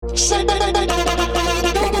I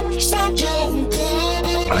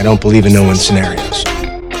don't believe in no-win scenarios.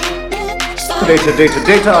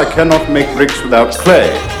 Data, I cannot make bricks without clay.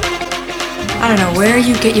 I don't know where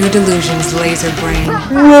you get your delusions, laser brain.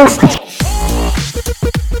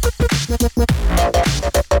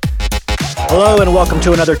 Hello and welcome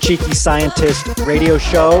to another Cheeky Scientist radio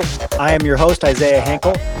show. I am your host, Isaiah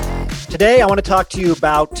Henkel. Today I want to talk to you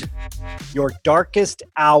about your darkest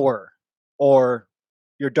hour or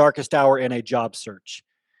your darkest hour in a job search.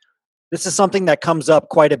 This is something that comes up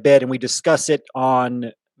quite a bit and we discuss it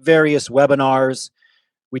on various webinars.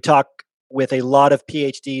 We talk with a lot of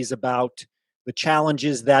PhDs about the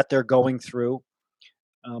challenges that they're going through.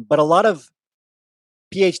 But a lot of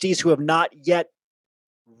PhDs who have not yet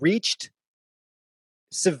reached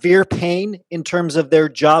severe pain in terms of their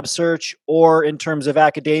job search or in terms of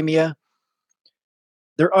academia,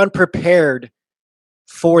 they're unprepared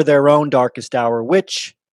for their own darkest hour,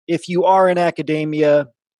 which, if you are in academia,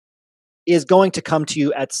 is going to come to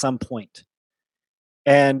you at some point.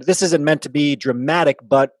 And this isn't meant to be dramatic,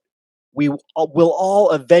 but we will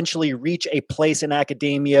all eventually reach a place in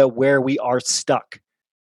academia where we are stuck.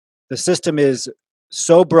 The system is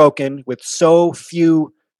so broken with so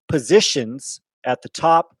few positions at the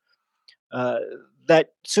top that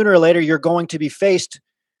sooner or later you're going to be faced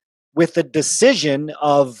with the decision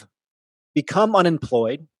of become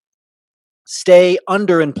unemployed, stay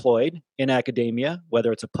underemployed in academia, whether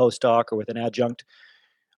it's a postdoc or with an adjunct,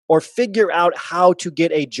 or figure out how to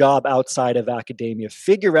get a job outside of academia,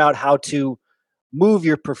 figure out how to move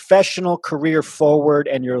your professional career forward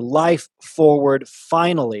and your life forward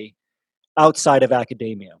finally outside of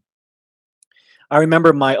academia. I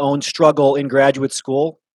remember my own struggle in graduate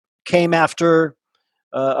school came after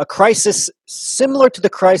a crisis similar to the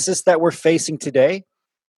crisis that we're facing today.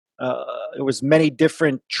 It was many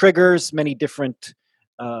different triggers, many different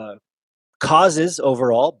causes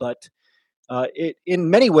overall, but in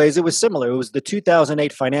many ways it was similar. It was the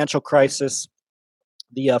 2008 financial crisis.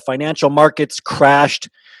 The financial markets crashed.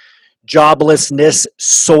 Joblessness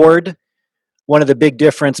soared. One of the big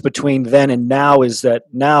difference between then and now is that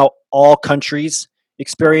now all countries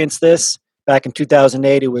experience this. Back in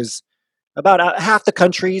 2008, it was about half the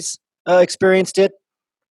countries experienced it.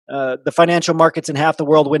 The financial markets in half the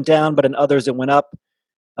world went down, but in others it went up.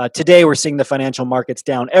 Today, we're seeing the financial markets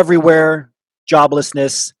down everywhere.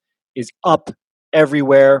 Joblessness is up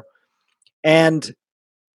everywhere. And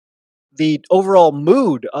the overall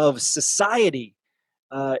mood of society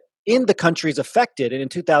in the countries affected, and in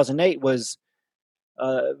 2008 was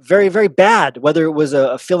very, very bad, whether it was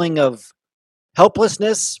a feeling of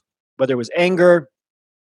helplessness, whether it was anger,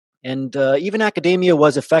 and even academia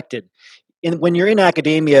was affected. When you're in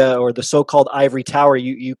academia or the so-called ivory tower,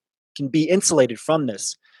 you can be insulated from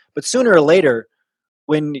this. But sooner or later,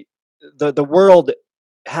 when the world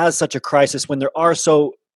has such a crisis, when there are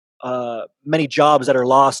so many jobs that are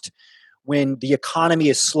lost, when the economy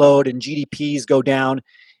is slowed and GDPs go down,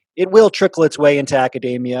 it will trickle its way into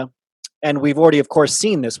academia. And we've already, of course,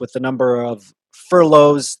 seen this with the number of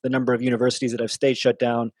furloughs, the number of universities that have stayed shut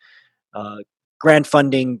down, grant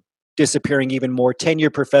funding disappearing even more, tenure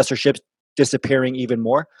professorships disappearing even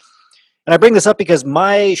more. And I bring this up because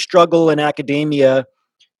my struggle in academia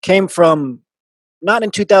came from not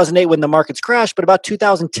in 2008 when the markets crashed, but about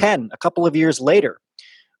 2010, a couple of years later,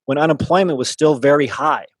 when unemployment was still very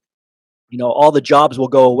high. You know, all the jobs will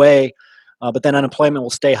go away, but then unemployment will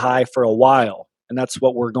stay high for a while. And that's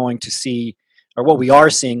what we're going to see, or what we are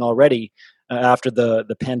seeing already after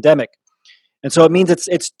the pandemic. And so it means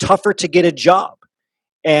it's tougher to get a job.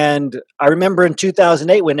 And I remember in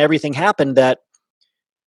 2008 when everything happened that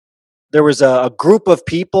there was a group of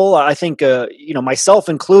people, I think, myself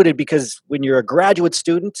included, because when you're a graduate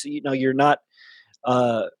student, you're not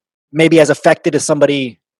maybe as affected as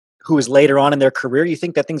somebody who is later on in their career. You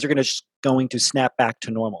think that things are going to snap back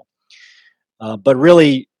to normal. But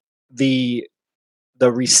really, the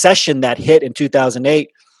recession that hit in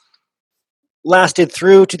 2008 lasted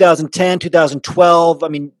through 2010, 2012. I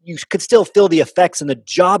mean, you could still feel the effects in the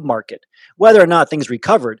job market. Whether or not things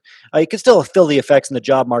recovered, you could still feel the effects in the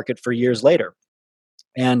job market for years later.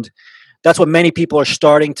 And that's what many people are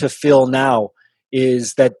starting to feel now,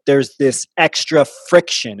 is that there's this extra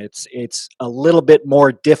friction. It's a little bit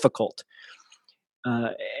more difficult.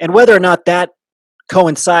 And whether or not that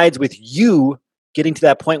coincides with you getting to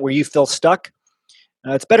that point where you feel stuck,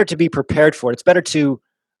 it's better to be prepared for it. It's better to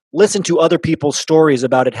listen to other people's stories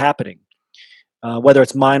about it happening, whether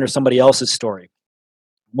it's mine or somebody else's story.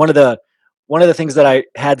 One of the things that I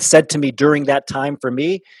had said to me during that time for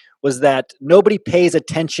me was that nobody pays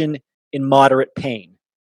attention in moderate pain.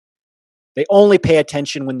 They only pay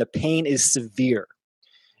attention when the pain is severe.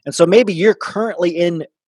 And so maybe you're currently in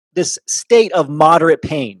this state of moderate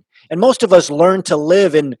pain. And most of us learn to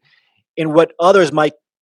live in what others might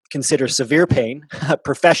consider severe pain,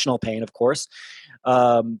 professional pain, of course.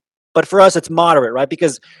 But for us, it's moderate, right?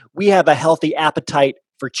 Because we have a healthy appetite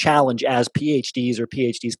for challenge as PhDs or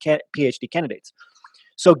PhD candidates.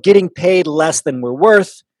 So getting paid less than we're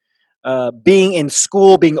worth, being in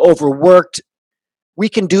school, being overworked, we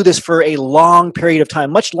can do this for a long period of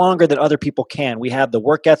time, much longer than other people can. We have the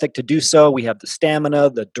work ethic to do so. We have the stamina,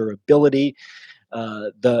 the durability,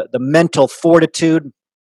 the mental fortitude.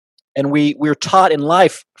 And we're taught in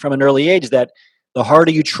life from an early age that the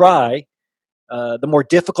harder you try, the more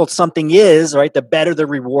difficult something is, right, the better the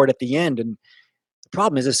reward at the end. And the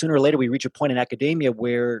problem is that sooner or later we reach a point in academia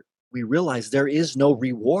where we realize there is no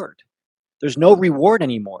reward. There's no reward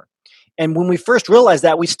anymore. And when we first realize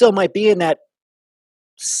that, we still might be in that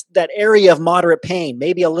area of moderate pain,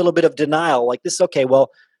 maybe a little bit of denial, like this, okay,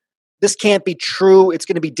 well, this can't be true. It's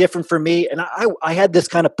going to be different for me. And I had this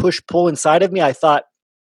kind of push-pull inside of me. I thought,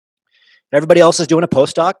 everybody else is doing a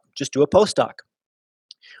postdoc, just do a postdoc.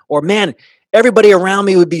 Or man, everybody around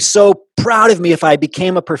me would be so proud of me if I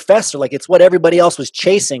became a professor. Like it's what everybody else was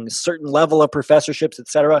chasing, a certain level of professorships,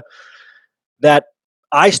 etc. That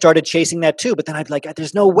I started chasing that too. But then I'd be like,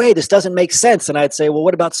 there's no way, this doesn't make sense. And I'd say, well,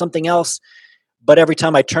 what about something else? But every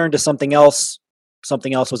time I turned to something else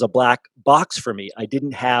was a black box for me. I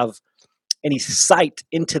didn't have any sight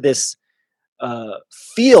into this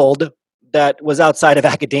field that was outside of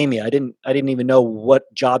academia. I didn't even know what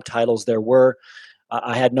job titles there were.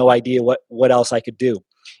 I had no idea what else I could do.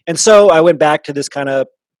 And so I went back to this kind of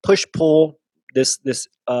push-pull, this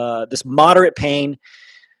moderate pain.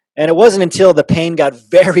 And it wasn't until the pain got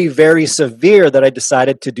very, very severe that I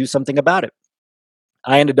decided to do something about it.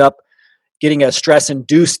 I ended up getting a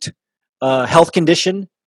stress-induced health condition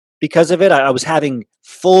because of it. I was having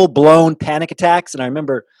full-blown panic attacks. And I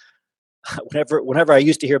remember whenever I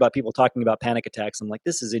used to hear about people talking about panic attacks, I'm like,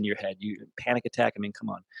 this is in your head. You panic attack? I mean, come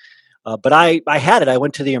on. But I had it. I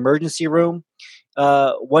went to the emergency room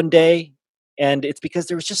one day, and it's because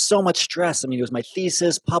there was just so much stress. I mean, it was my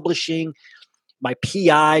thesis, publishing. My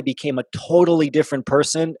PI became a totally different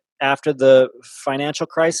person after the financial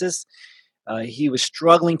crisis. He was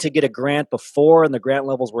struggling to get a grant before, and the grant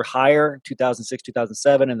levels were higher, 2006,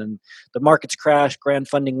 2007, and then the markets crashed, grant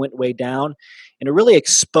funding went way down, and it really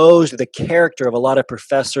exposed the character of a lot of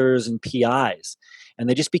professors and PIs, and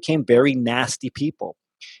they just became very nasty people.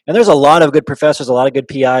 And there's a lot of good professors, a lot of good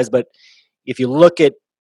PIs, but if you look at,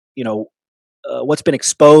 what's been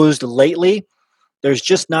exposed lately, there's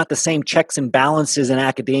just not the same checks and balances in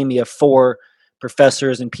academia for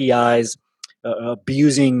professors and PIs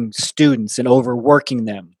abusing students and overworking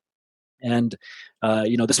them. And,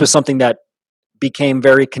 this was something that became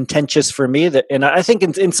very contentious for me. And I think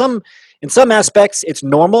in some aspects, it's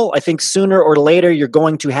normal. I think sooner or later, you're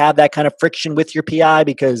going to have that kind of friction with your PI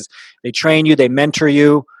because they train you, they mentor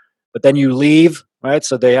you, but then you leave, right?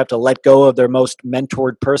 So they have to let go of their most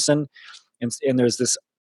mentored person. And there's this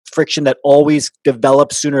friction that always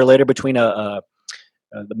develops sooner or later between a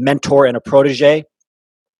mentor and a protege.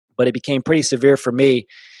 But it became pretty severe for me.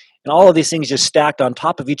 And all of these things just stacked on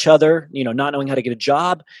top of each other, not knowing how to get a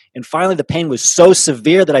job. And finally, the pain was so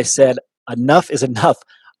severe that I said, enough is enough.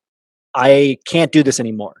 I can't do this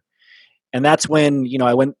anymore. And that's when,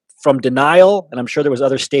 I went from denial, and I'm sure there was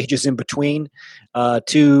other stages in between,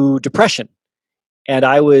 to depression. And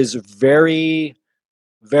I was very,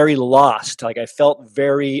 very lost. Like I felt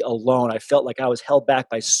very alone. I felt like I was held back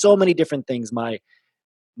by so many different things. My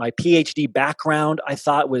PhD background, I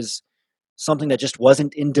thought, was something that just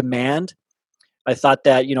wasn't in demand. I thought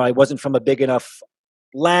that, I wasn't from a big enough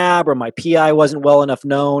lab, or my PI wasn't well enough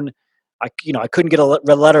known. I couldn't get a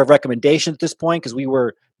letter of recommendation at this point because we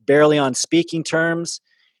were barely on speaking terms.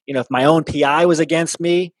 If my own PI was against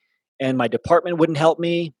me and my department wouldn't help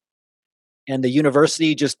me, and the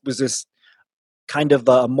university just was this kind of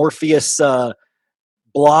amorphous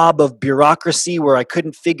blob of bureaucracy where I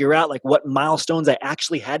couldn't figure out like what milestones I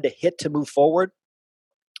actually had to hit to move forward.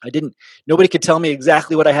 Nobody could tell me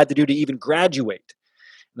exactly what I had to do to even graduate.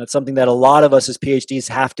 And that's something that a lot of us as PhDs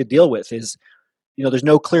have to deal with is, there's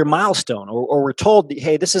no clear milestone, or we're told,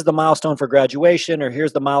 hey, this is the milestone for graduation, or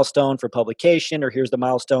here's the milestone for publication, or here's the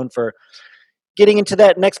milestone for getting into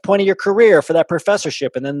that next point of your career for that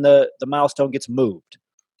professorship. And then the milestone gets moved.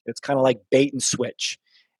 It's kind of like bait and switch.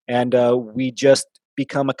 And we just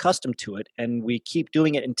become accustomed to it, and we keep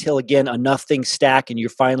doing it until, again, enough things stack and you're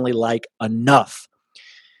finally like, enough.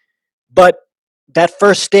 But that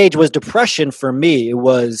first stage was depression for me. It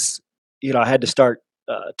was, I had to start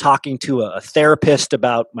talking to a therapist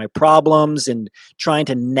about my problems and trying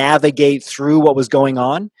to navigate through what was going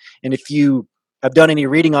on. And if you have done any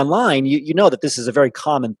reading online, you know that this is a very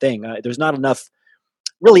common thing. There's not enough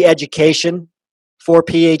really education for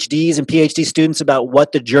PhDs and PhD students about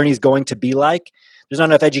what the journey is going to be like. There's not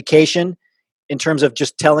enough education in terms of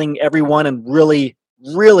just telling everyone and really,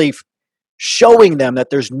 really showing them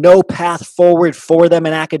that there's no path forward for them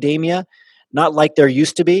in academia, not like there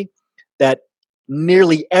used to be, that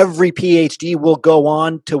nearly every PhD will go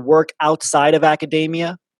on to work outside of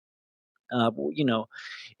academia.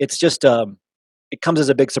 It's just, it comes as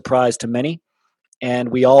a big surprise to many. And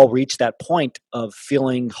we all reach that point of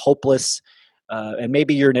feeling hopeless. And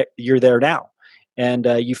maybe you're there now and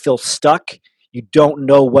you feel stuck. You don't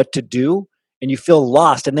know what to do and you feel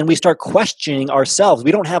lost. And then we start questioning ourselves.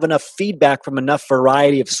 We don't have enough feedback from enough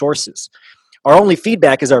variety of sources. Our only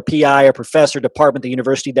feedback is our PI, our professor, department, the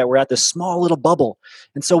university, that we're at this small little bubble.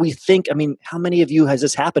 And so we think, how many of you has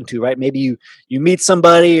this happened to, right? Maybe you meet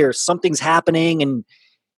somebody or something's happening and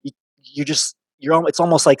it's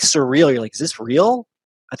almost like surreal. You're like, is this real?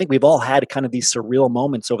 I think we've all had kind of these surreal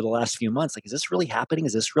moments over the last few months. Like, is this really happening?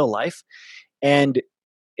 Is this real life? And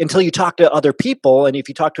until you talk to other people, and if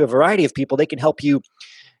you talk to a variety of people, they can help you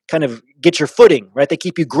kind of get your footing, right? They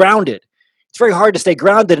keep you grounded. It's very hard to stay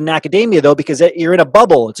grounded in academia, though, because you're in a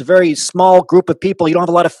bubble. It's a very small group of people. You don't have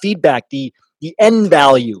a lot of feedback. The end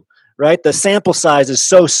value, right? The sample size is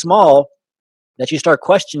so small that you start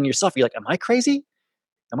questioning yourself. You're like, am I crazy?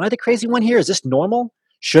 Am I the crazy one here? Is this normal?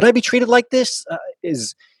 Should I be treated like this?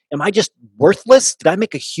 Am I just worthless? Did I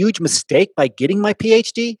make a huge mistake by getting my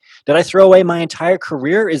PhD? Did I throw away my entire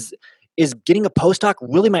career? Is getting a postdoc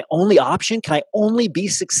really my only option? Can I only be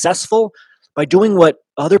successful by doing what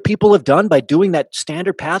other people have done, by doing that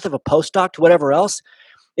standard path of a postdoc to whatever else?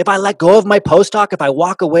 If I let go of my postdoc, if I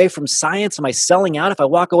walk away from science, am I selling out? If I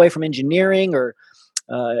walk away from engineering or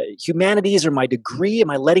humanities or my degree,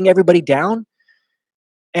 am I letting everybody down?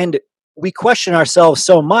 And we question ourselves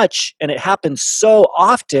so much, and it happens so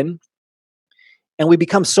often, and we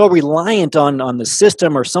become so reliant on the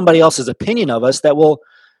system or somebody else's opinion of us that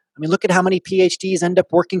look at how many PhDs end up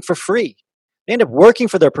working for free. They end up working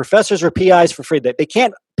for their professors or PIs for free. They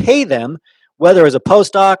can't pay them, whether as a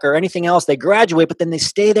postdoc or anything else. They graduate, but then they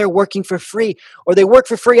stay there working for free, or they work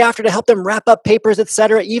for free after to help them wrap up papers,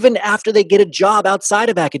 etc., even after they get a job outside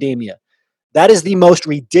of academia. That is the most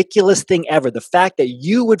ridiculous thing ever. The fact that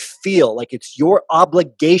you would feel like it's your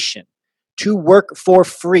obligation to work for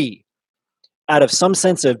free out of some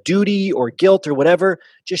sense of duty or guilt or whatever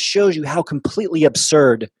just shows you how completely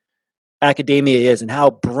absurd academia is and how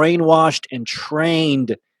brainwashed and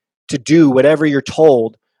trained to do whatever you're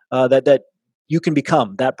told that you can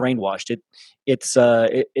become that brainwashed.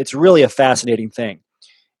 It's really a fascinating thing.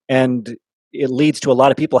 And it leads to a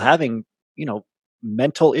lot of people having,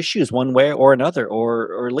 mental issues one way or another,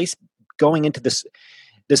 or at least going into this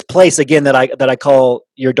place again that I call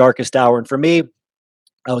your darkest hour. And for me,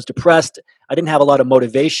 I was depressed. I didn't have a lot of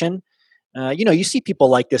motivation. You see people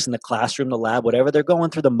like this in the classroom, the lab, whatever. They're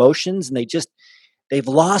going through the motions, and they've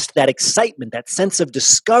lost that excitement, that sense of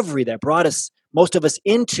discovery that brought most of us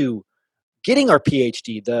into getting our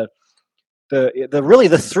PhD. The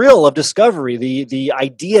thrill of discovery, the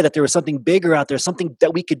idea that there was something bigger out there, something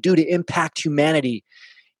that we could do to impact humanity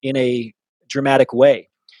in a dramatic way.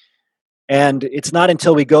 And it's not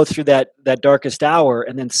until we go through that darkest hour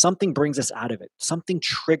and then something brings us out of it. Something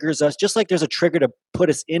triggers us, just like there's a trigger to put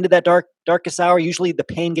us into that darkest hour, usually the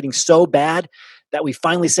pain getting so bad that we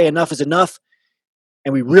finally say enough is enough.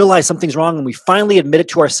 And we realize something's wrong, and we finally admit it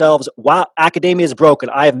to ourselves. Wow, academia is broken.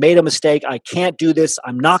 I have made a mistake. I can't do this.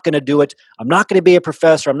 I'm not going to do it. I'm not going to be a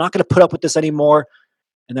professor. I'm not going to put up with this anymore.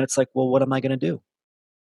 And then it's like, well, what am I going to do?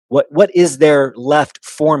 What is there left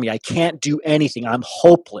for me? I can't do anything. I'm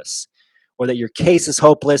hopeless. Or that your case is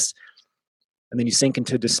hopeless. And then you sink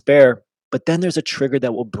into despair. But then there's a trigger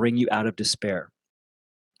that will bring you out of despair.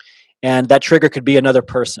 And that trigger could be another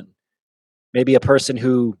person. Maybe a person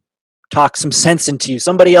who talk some sense into you.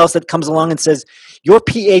 Somebody else that comes along and says, your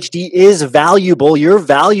PhD is valuable. You're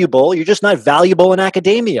valuable. You're just not valuable in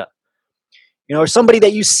academia. Or somebody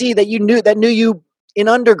that you see that knew you in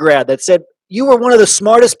undergrad that said, you were one of the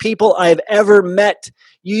smartest people I have ever met.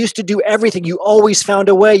 You used to do everything. You always found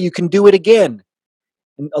a way. You can do it again.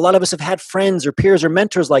 And a lot of us have had friends or peers or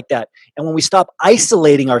mentors like that. And when we stop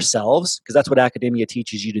isolating ourselves, because that's what academia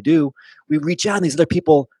teaches you to do, we reach out and these other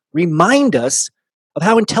people remind us of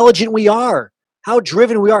how intelligent we are, how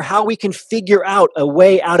driven we are, how we can figure out a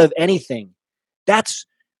way out of anything. That's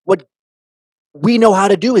what we know how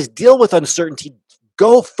to do, is deal with uncertainty,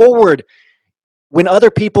 go forward when other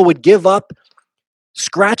people would give up.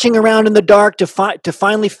 scratching around in the dark to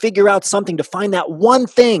finally figure out something, to find that one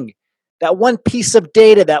thing, that one piece of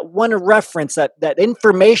data, that one reference, that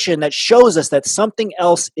information that shows us that something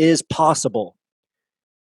else is possible.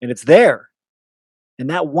 And it's there. And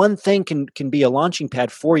that one thing can be a launching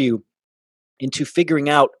pad for you into figuring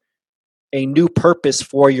out a new purpose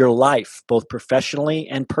for your life, both professionally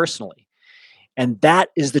and personally. And that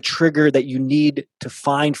is the trigger that you need to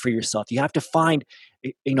find for yourself. You have to find,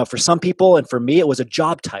 for some people, and for me, it was a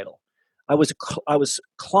job title. I was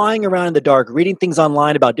clawing around in the dark, reading things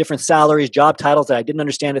online about different salaries, job titles that I didn't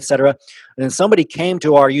understand, etc. And then somebody came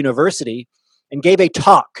to our university and gave a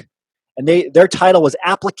talk, and their title was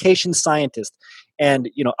application scientist. And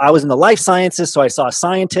I was in the life sciences, so I saw a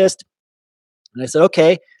scientist, and I said,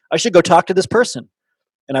 okay, I should go talk to this person.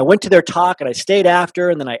 And I went to their talk, and I stayed after,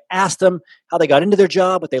 and then I asked them how they got into their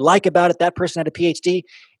job, what they like about it. That person had a PhD,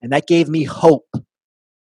 and that gave me hope.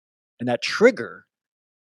 And that trigger,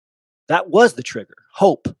 that was the trigger.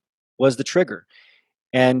 Hope was the trigger.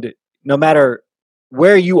 And no matter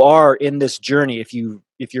where you are in this journey, if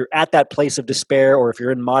you're at that place of despair, or if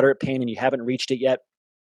you're in moderate pain and you haven't reached it yet,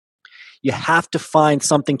 you have to find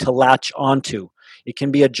something to latch onto. It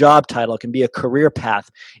can be a job title. It can be a career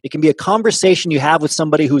path. It can be a conversation you have with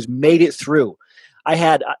somebody who's made it through. I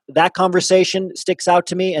had that conversation sticks out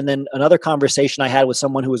to me. And then another conversation I had with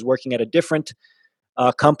someone who was working at a different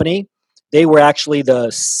company. They were actually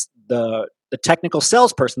the technical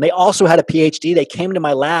salesperson. They also had a PhD. They came to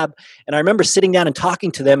my lab, and I remember sitting down and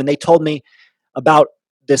talking to them, and they told me about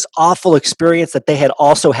this awful experience that they had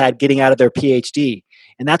also had getting out of their PhD.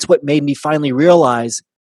 And that's what made me finally realize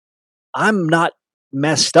I'm not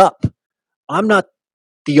messed up. I'm not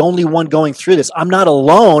the only one going through this. I'm not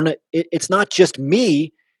alone. It's not just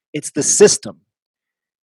me. It's the system.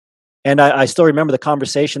 And I still remember the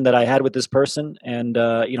conversation that I had with this person. And,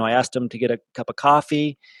 I asked them to get a cup of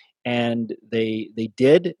coffee, and they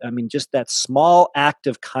did. I mean, just that small act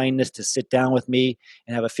of kindness to sit down with me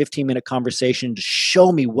and have a 15-minute conversation to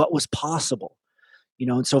show me what was possible.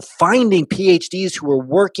 And so finding PhDs who are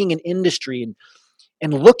working in industry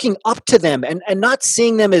and looking up to them and not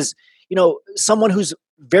seeing them as, someone who's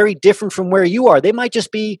very different from where you are. They might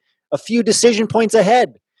just be a few decision points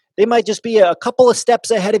ahead. They might just be a couple of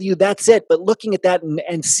steps ahead of you. That's it. But looking at that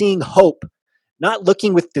and seeing hope, not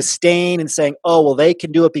looking with disdain and saying, oh, well, they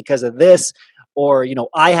can do it because of this, or,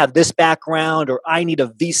 I have this background, or I need a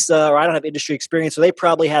visa, or I don't have industry experience, so they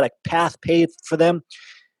probably had a path paved for them.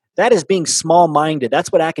 That is being small-minded.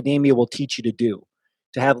 That's what academia will teach you to do,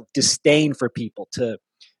 to have disdain for people, to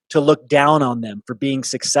look down on them for being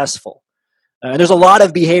successful. And there's a lot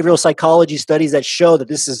of behavioral psychology studies that show that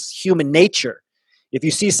this is human nature. If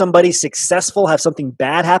you see somebody successful have something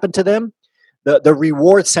bad happen to them, the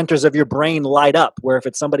reward centers of your brain light up, where if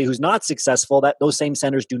it's somebody who's not successful, those same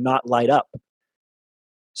centers do not light up.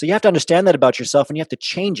 So you have to understand that about yourself, and you have to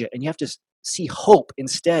change it, and you have to see hope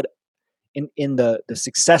instead in the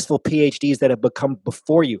successful PhDs that have become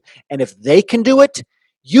before you. And if they can do it,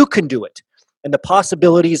 you can do it. And the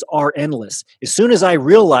possibilities are endless. As soon as I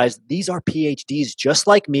realized these are PhDs just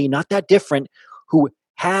like me, not that different, who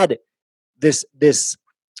had this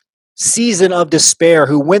season of despair,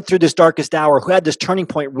 who went through this darkest hour, who had this turning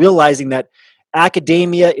point, realizing that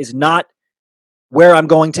academia is not where I'm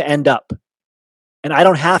going to end up. And I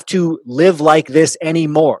don't have to live like this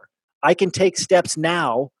anymore. I can take steps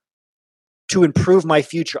now to improve my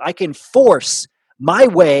future. I can force my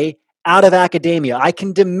way out of academia. I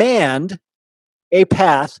can demand a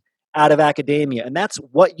path out of academia. And that's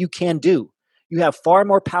what you can do. You have far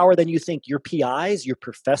more power than you think. Your PIs, your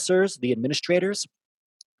professors, the administrators,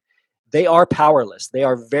 they are powerless. They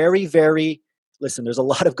are very, very, listen, there's a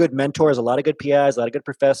lot of good mentors, a lot of good PIs, a lot of good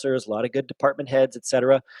professors, a lot of good department heads,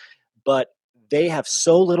 etc. But they have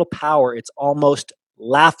so little power, it's almost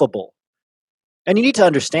laughable. And you need to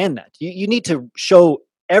understand that. You need to show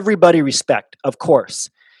everybody respect, of course.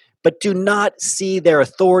 But do not see their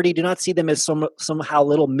authority. Do not see them as somehow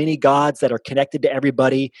little mini gods that are connected to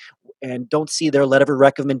everybody. And don't see their letter of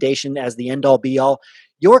recommendation as the end-all, be-all.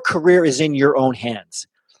 Your career is in your own hands.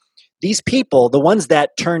 These people, the ones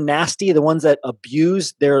that turn nasty, the ones that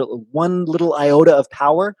abuse their one little iota of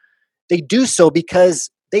power, they do so because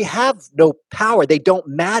they have no power. They don't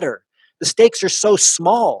matter. The stakes are so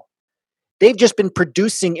small. They've just been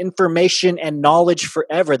producing information and knowledge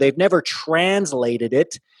forever. They've never translated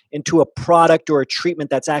it into a product or a treatment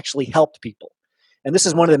that's actually helped people. And this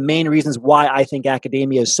is one of the main reasons why I think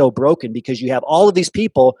academia is so broken, because you have all of these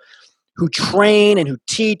people who train and who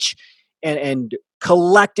teach and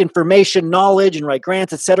collect information, knowledge, and write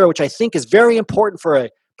grants, etc., which I think is very important for a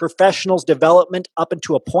professional's development up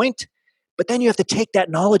until a point. But then you have to take that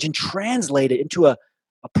knowledge and translate it into a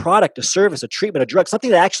product, a service, a treatment, a drug,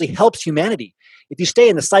 something that actually helps humanity. If you stay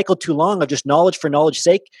in the cycle too long of just knowledge for knowledge's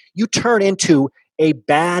sake, you turn into a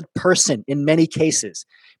bad person in many cases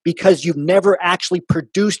because you've never actually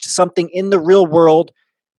produced something in the real world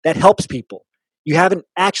that helps people. You haven't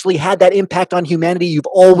actually had that impact on humanity you've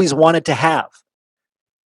always wanted to have.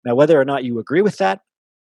 Now, whether or not you agree with that,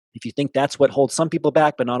 if you think that's what holds some people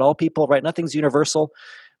back, but not all people, right? Nothing's universal.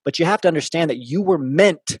 But you have to understand that you were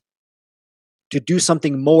meant to do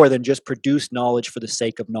something more than just produce knowledge for the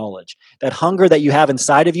sake of knowledge. That hunger that you have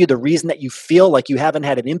inside of you, the reason that you feel like you haven't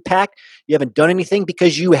had an impact, you haven't done anything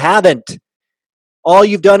because you haven't. All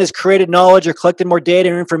you've done is created knowledge or collected more data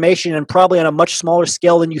and information, and probably on a much smaller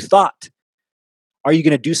scale than you thought. Are you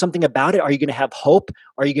going to do something about it? Are you going to have hope?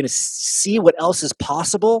 Are you going to see what else is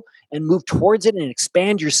possible and move towards it and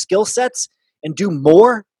expand your skill sets and do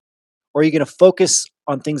more? Or are you going to focus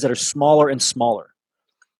on things that are smaller and smaller?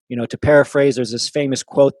 You know, to paraphrase, there's this famous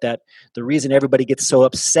quote that the reason everybody gets so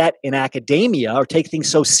upset in academia or take things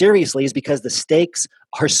so seriously is because the stakes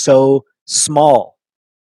are so small.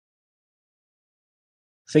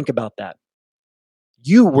 Think about that.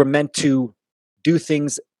 You were meant to do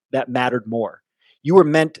things that mattered more. You were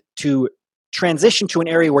meant to transition to an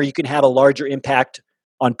area where you can have a larger impact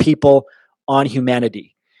on people, on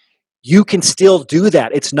humanity. You can still do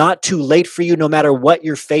that. It's not too late for you no matter what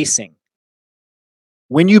you're facing.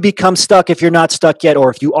 When you become stuck, if you're not stuck yet,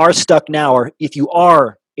 or if you are stuck now, or if you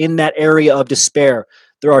are in that area of despair,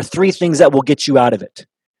 there are 3 things that will get you out of it.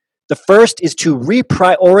 The first is to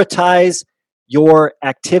reprioritize your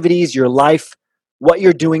activities, your life, what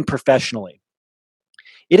you're doing professionally.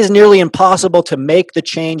 It is nearly impossible to make the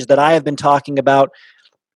change that I have been talking about,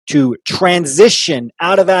 to transition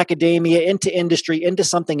out of academia into industry, into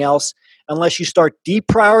something else, unless you start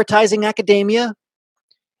deprioritizing academia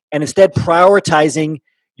and instead prioritizing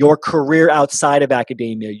your career outside of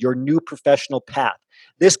academia, your new professional path.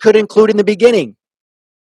 This could include in the beginning,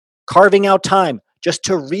 carving out time just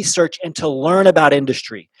to research and to learn about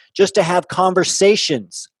industry, just to have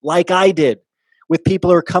conversations like I did with people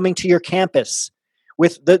who are coming to your campus,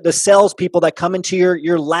 with the salespeople that come into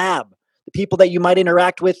your lab, the people that you might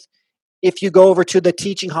interact with if you go over to the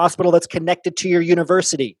teaching hospital that's connected to your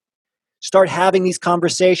university. Start having these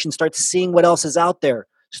conversations, start seeing what else is out there,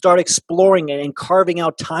 start exploring and carving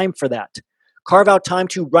out time for that. Carve out time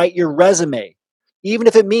to write your resume, even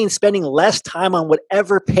if it means spending less time on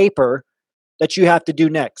whatever paper that you have to do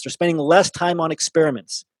next, or spending less time on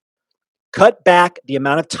experiments. Cut back the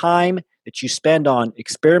amount of time that you spend on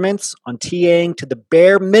experiments, on TAing to the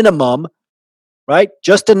bare minimum, right?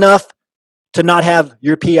 Just enough to not have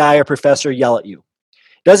your PI or professor yell at you.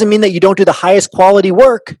 Doesn't mean that you don't do the highest quality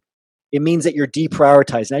work. It means that you're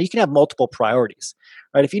deprioritized. Now, you can have multiple priorities,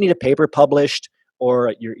 right? If you need a paper published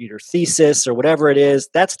or your thesis or whatever it is,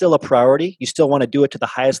 that's still a priority. You still want to do it to the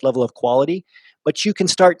highest level of quality, but you can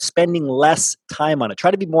start spending less time on it.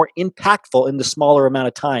 Try to be more impactful in the smaller amount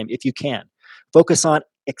of time if you can. Focus on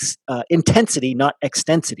intensity, not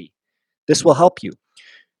extensity. This will help you.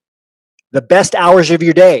 The best hours of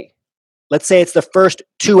your day. Let's say it's the first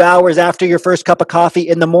 2 hours after your first cup of coffee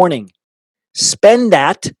in the morning. Spend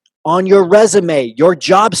that on your resume, your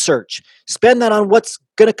job search. Spend that on what's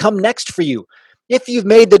going to come next for you. If you've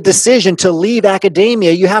made the decision to leave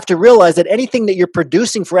academia, you have to realize that anything that you're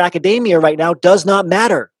producing for academia right now does not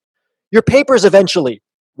matter. Your papers eventually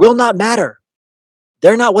will not matter.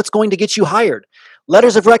 They're not what's going to get you hired.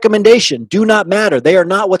 Letters of recommendation do not matter. They are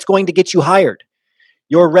not what's going to get you hired.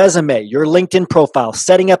 Your resume, your LinkedIn profile,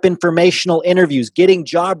 setting up informational interviews, getting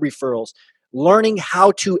job referrals, learning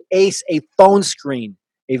how to ace a phone screen,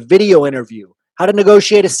 a video interview, how to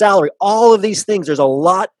negotiate a salary, all of these things. There's a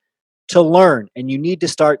lot to learn, and you need to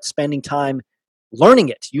start spending time learning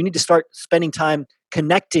it. You need to start spending time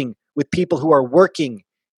connecting with people who are working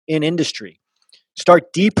in industry.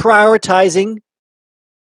 Start deprioritizing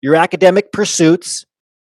your academic pursuits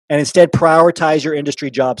and instead prioritize your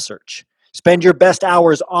industry job search. Spend your best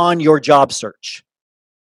hours on your job search.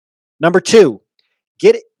 Number 2,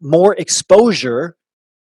 get more exposure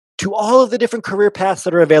to all of the different career paths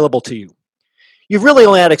that are available to you. You've really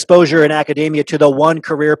only had exposure in academia to the one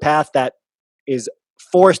career path that is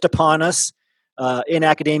forced upon us in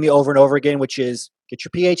academia over and over again, which is get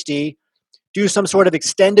your PhD, do some sort of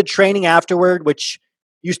extended training afterward, which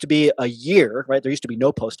used to be a year, right? There used to be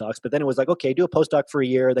no postdocs, but then it was like, okay, do a postdoc for a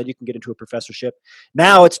year, then you can get into a professorship.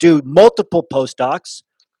 Now it's do multiple postdocs,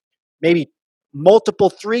 maybe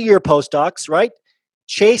multiple 3-year postdocs, right?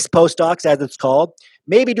 Chase postdocs, as it's called.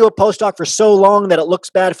 Maybe do a postdoc for so long that it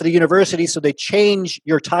looks bad for the university, so they change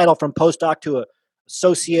your title from postdoc to a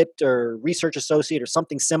associate or research associate or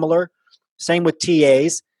something similar. Same with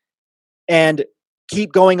TAs. And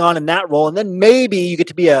keep going on in that role. And then maybe you get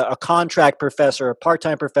to be a contract professor, a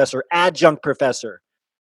part-time professor, adjunct professor,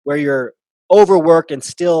 where you're overworked and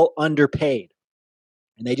still underpaid.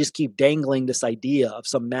 And they just keep dangling this idea of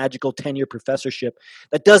some magical tenure professorship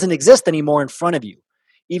that doesn't exist anymore in front of you,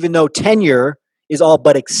 even though tenure is all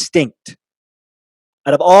but extinct.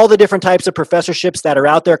 Out of all the different types of professorships that are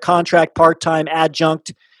out there, contract, part-time,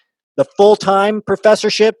 adjunct, the full-time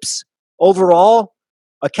professorships overall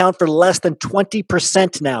account for less than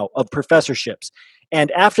 20% now of professorships.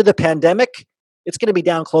 And after the pandemic, it's going to be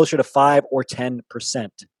down closer to 5 or 10%.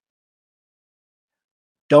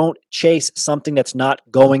 Don't chase something that's not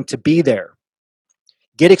going to be there.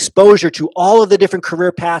 Get exposure to all of the different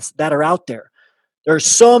career paths that are out there. There are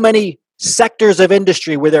so many sectors of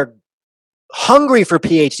industry where they're hungry for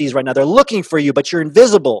PhDs right now. They're looking for you, but you're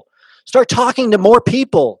invisible. Start talking to more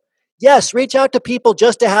people. Yes, reach out to people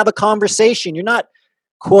just to have a conversation. You're not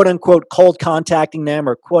quote unquote cold contacting them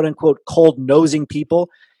or quote unquote cold nosing people.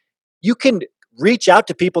 You can reach out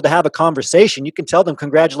to people to have a conversation. You can tell them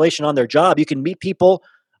congratulations on their job. You can meet people.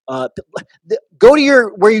 Go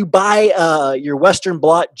to where you buy your Western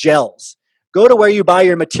Blot gels. Go to where you buy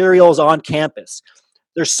your materials on campus.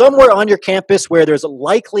 There's somewhere on your campus where there's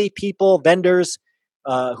likely people, vendors,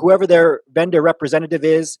 whoever their vendor representative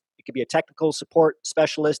is. It could be a technical support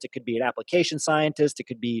specialist. It could be an application scientist. It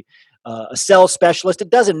could be a sales specialist. It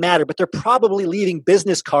doesn't matter, but they're probably leaving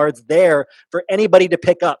business cards there for anybody to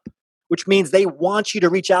pick up, which means they want you to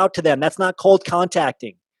reach out to them. That's not cold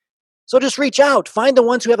contacting. So just reach out. Find the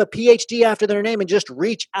ones who have a PhD after their name and just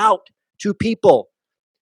reach out to people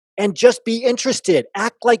and just be interested.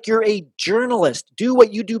 Act like you're a journalist. Do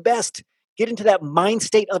what you do best. Get into that mind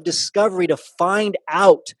state of discovery to find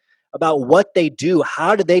out about what they do.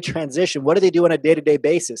 How do they transition? What do they do on a day-to-day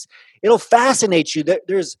basis? It'll fascinate you.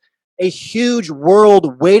 There's a huge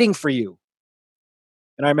world waiting for you.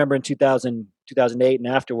 And I remember in 2008 and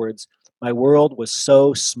afterwards, my world was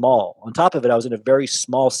so small. On top of it, I was in a very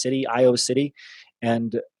small city, Iowa City,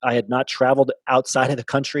 and I had not traveled outside of the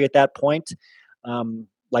country at that point.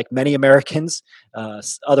 Like many Americans,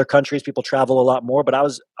 other countries, people travel a lot more, but I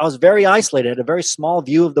was very isolated. I had a very small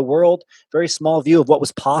view of the world, very small view of what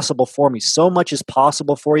was possible for me. So much is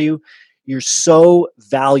possible for you. You're so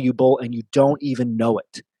valuable and you don't even know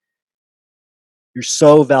it. You're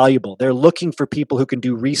so valuable. They're looking for people who can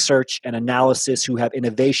do research and analysis, who have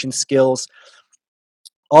innovation skills.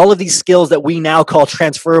 All of these skills that we now call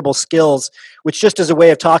transferable skills, which just is a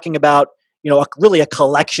way of talking about, really a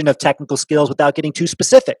collection of technical skills without getting too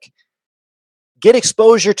specific. Get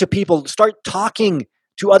exposure to people. Start talking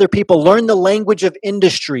to other people. Learn the language of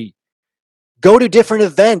industry. Go to different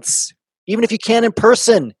events, even if you can in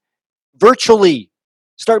person, virtually.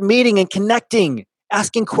 Start meeting and connecting,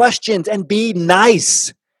 asking questions, and be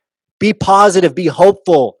nice. Be positive. Be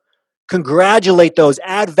hopeful. Congratulate those.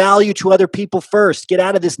 Add value to other people first. Get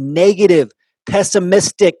out of this negative,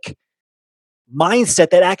 pessimistic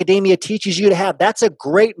mindset that academia teaches you to have. That's a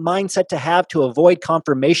great mindset to have to avoid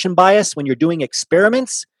confirmation bias when you're doing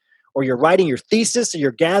experiments or you're writing your thesis or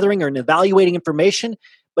you're gathering or evaluating information.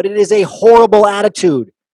 But it is a horrible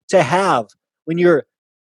attitude to have when you're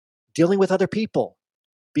dealing with other people.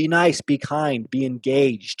 Be nice, be kind, be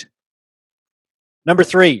engaged. Number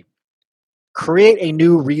 3, create a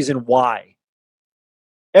new reason why.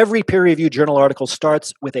 Every peer-reviewed journal article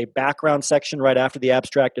starts with a background section right after the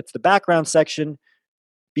abstract. It's the background section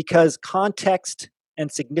because context and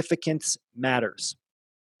significance matters.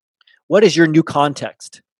 What is your new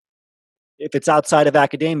context? If it's outside of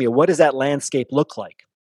academia, what does that landscape look like?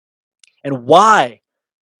 And why?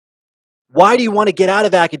 Why do you want to get out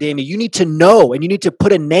of academia? You need to know, and you need to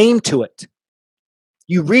put a name to it.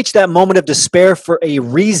 You reach that moment of despair for a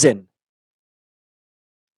reason.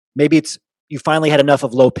 Maybe it's you finally had enough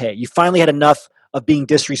of low pay. You finally had enough of being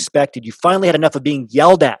disrespected. You finally had enough of being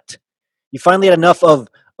yelled at. You finally had enough of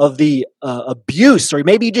the abuse, or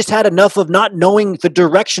maybe you just had enough of not knowing the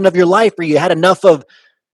direction of your life, or you had enough of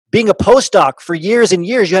being a postdoc for years and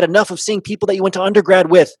years. You had enough of seeing people that you went to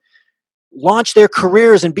undergrad with launch their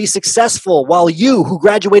careers and be successful while you, who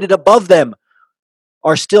graduated above them,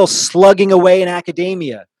 are still slugging away in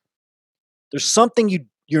academia. There's something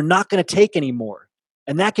you're not going to take anymore.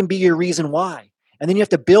 And that can be your reason why. And then you have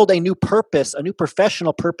to build a new purpose, a new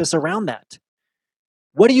professional purpose around that.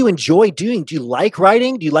 What do you enjoy doing? Do you like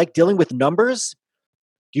writing? Do you like dealing with numbers?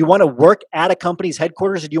 Do you want to work at a company's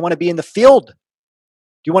headquarters, or do you want to be in the field? Do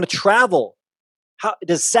you want to travel? How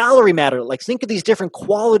does salary matter? Like, think of these different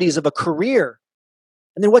qualities of a career.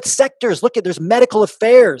 And then what sectors? Look at, there's medical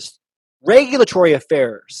affairs. regulatory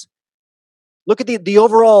affairs. Look at the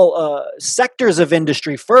overall sectors of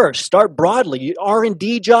industry first. Start broadly.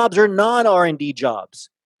 R&D jobs or non-R&D jobs.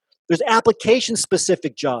 There's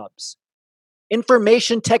application-specific jobs.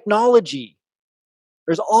 Information technology.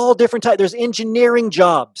 There's all different types. There's engineering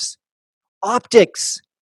jobs. Optics.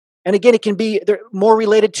 And again, it can be more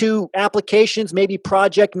related to applications, maybe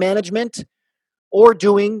project management, or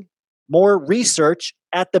doing more research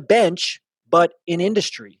at the bench, but in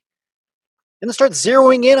industry. And then start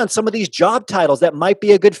zeroing in on some of these job titles that might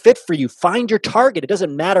be a good fit for you. Find your target. It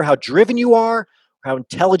doesn't matter how driven you are, or how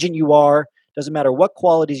intelligent you are. It doesn't matter what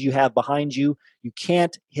qualities you have behind you. You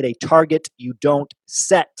can't hit a target you don't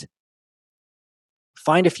set.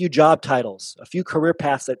 Find a few job titles, a few career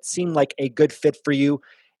paths that seem like a good fit for you,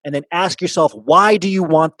 and then ask yourself, why do you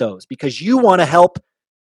want those? Because you want to help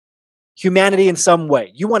humanity in some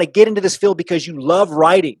way. You want to get into this field because you love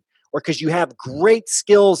writing, or because you have great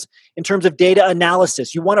skills in terms of data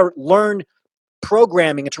analysis. You want to learn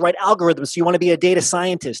programming and to write algorithms, so you want to be a data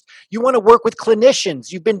scientist. You want to work with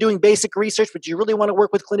clinicians. You've been doing basic research, but you really want to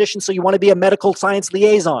work with clinicians, so you want to be a medical science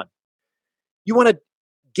liaison. You want to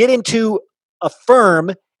get into a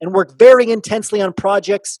firm and work very intensely on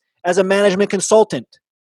projects as a management consultant.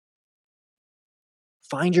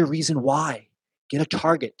 Find your reason why. Get a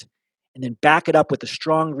target. And then back it up with a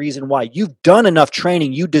strong reason why. You've done enough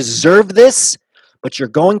training. You deserve this, but you're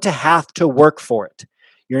going to have to work for it.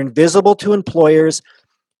 You're invisible to employers.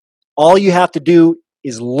 All you have to do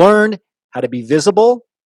is learn how to be visible,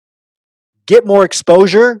 get more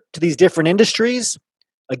exposure to these different industries,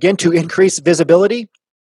 again, to increase visibility,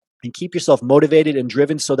 and keep yourself motivated and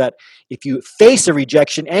driven so that if you face a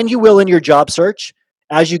rejection, and you will in your job search,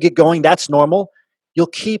 as you get going, that's normal, you'll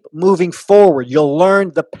keep moving forward. You'll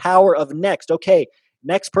learn the power of next. Okay,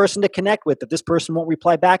 next person to connect with if this person won't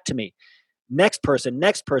reply back to me. Next person,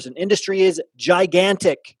 next person. Industry is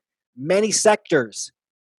gigantic. Many sectors.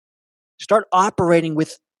 Start operating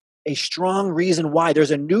with a strong reason why.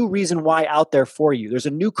 There's a new reason why out there for you. There's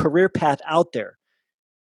a new career path out there.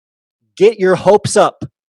 Get your hopes up,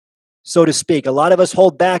 so to speak. A lot of us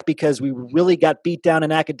hold back because we really got beat down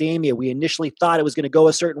in academia. We initially thought it was going to go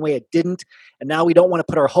a certain way. It didn't. And now we don't want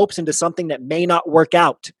to put our hopes into something that may not work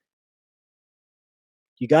out.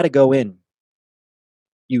 You got to go in.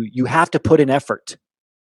 You have to put in effort.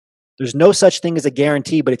 There's no such thing as a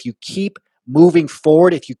guarantee, but if you keep moving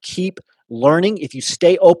forward, if you keep learning, if you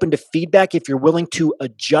stay open to feedback, if you're willing to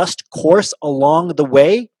adjust course along the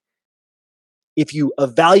way, if you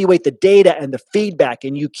evaluate the data and the feedback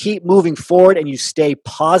and you keep moving forward and you stay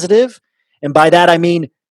positive, and by that I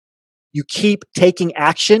mean you keep taking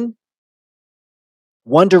action,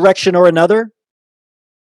 one direction or another,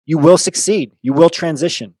 you will succeed. You will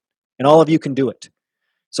transition, and all of you can do it.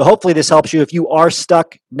 So hopefully this helps you. If you are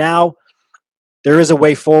stuck now, there is a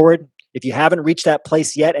way forward. If you haven't reached that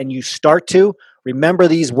place yet and you start to, remember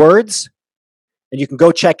these words, and you can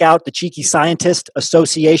go check out the Cheeky Scientist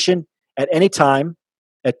Association at any time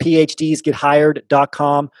at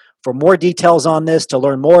phdsgethired.com for more details on this, to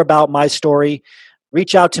learn more about my story.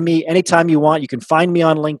 Reach out to me anytime you want. You can find me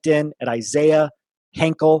on LinkedIn at Isaiah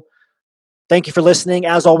Henkel. Thank you for listening.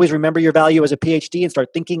 As always, remember your value as a PhD and start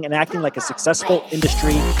thinking and acting like a successful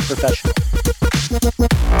industry professional.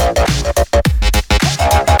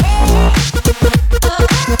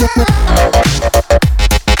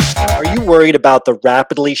 Are you worried about the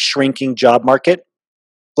rapidly shrinking job market?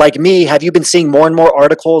 Like me, have you been seeing more and more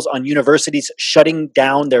articles on universities shutting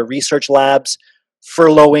down their research labs,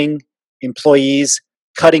 furloughing employees,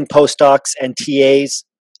 cutting postdocs and TAs,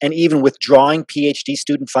 and even withdrawing PhD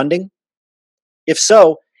student funding? If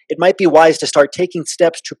so, it might be wise to start taking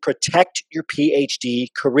steps to protect your PhD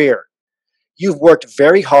career. You've worked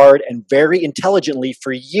very hard and very intelligently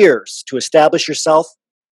for years to establish yourself,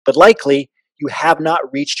 but likely you have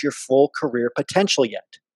not reached your full career potential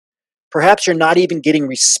yet. Perhaps you're not even getting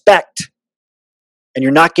respect, and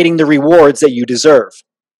you're not getting the rewards that you deserve.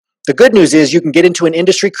 The good news is you can get into an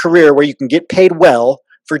industry career where you can get paid well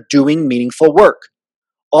for doing meaningful work.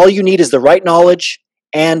 All you need is the right knowledge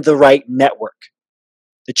and the right network.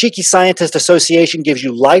 The Cheeky Scientist Association gives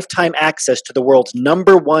you lifetime access to the world's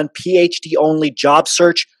 #1 PhD-only job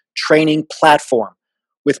search training platform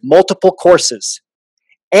with multiple courses,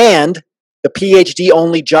 and the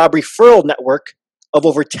PhD-only job referral network of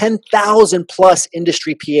over 10,000 plus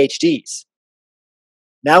industry PhDs.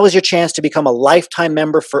 Now is your chance to become a lifetime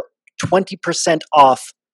member for 20%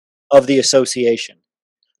 off of the association.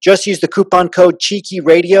 Just use the coupon code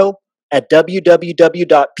CHEEKYRADIO at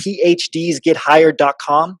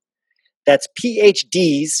www.phdsgethired.com. That's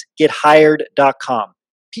phdsgethired.com.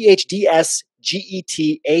 PHDS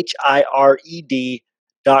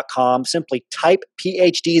GETHIRED.com. Simply type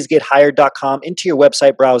PhDsGetHired.com into your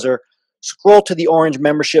website browser, scroll to the orange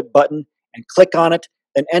membership button and click on it,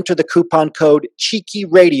 then enter the coupon code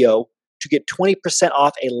CHEEKYRADIO to get 20%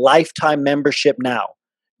 off a lifetime membership now.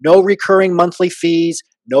 No recurring monthly fees,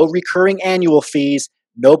 no recurring annual fees.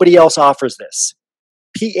 Nobody else offers this.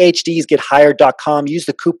 PhDsGetHired.com. Use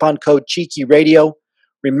the coupon code CHEEKYRADIO.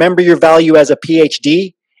 Remember your value as a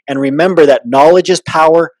PhD, and remember that knowledge is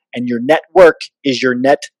power and your network is your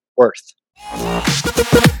net worth.